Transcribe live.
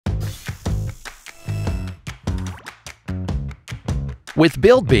With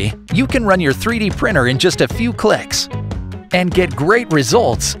BuildBee, you can run your 3D printer in just a few clicks and get great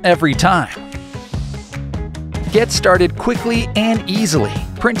results every time. Get started quickly and easily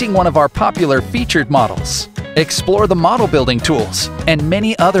printing one of our popular featured models. Explore the model building tools and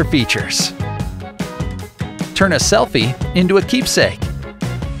many other features. Turn a selfie into a keepsake.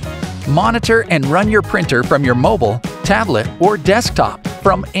 Monitor and run your printer from your mobile, tablet, or desktop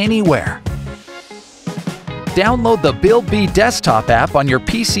from anywhere. Download the BuildBee desktop app on your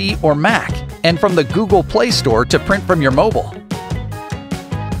PC or Mac and from the Google Play Store to print from your mobile.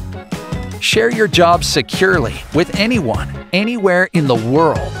 Share your job securely with anyone, anywhere in the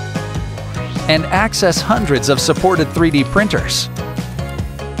world. And access hundreds of supported 3D printers.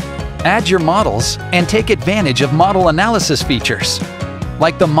 Add your models and take advantage of model analysis features,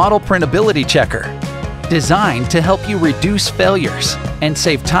 like the Model Printability Checker, designed to help you reduce failures and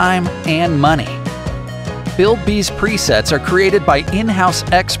save time and money. BuildBee's presets are created by in-house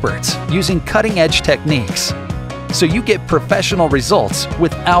experts using cutting-edge techniques, so you get professional results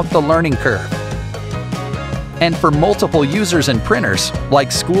without the learning curve. And for multiple users and printers,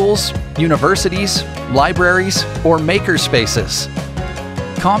 like schools, universities, libraries, or makerspaces.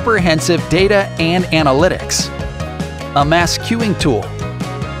 Comprehensive data and analytics, a mass queuing tool,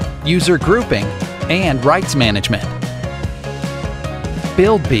 user grouping, and rights management.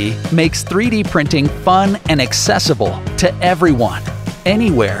 BuildBee makes 3D printing fun and accessible to everyone,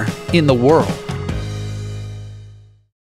 anywhere in the world.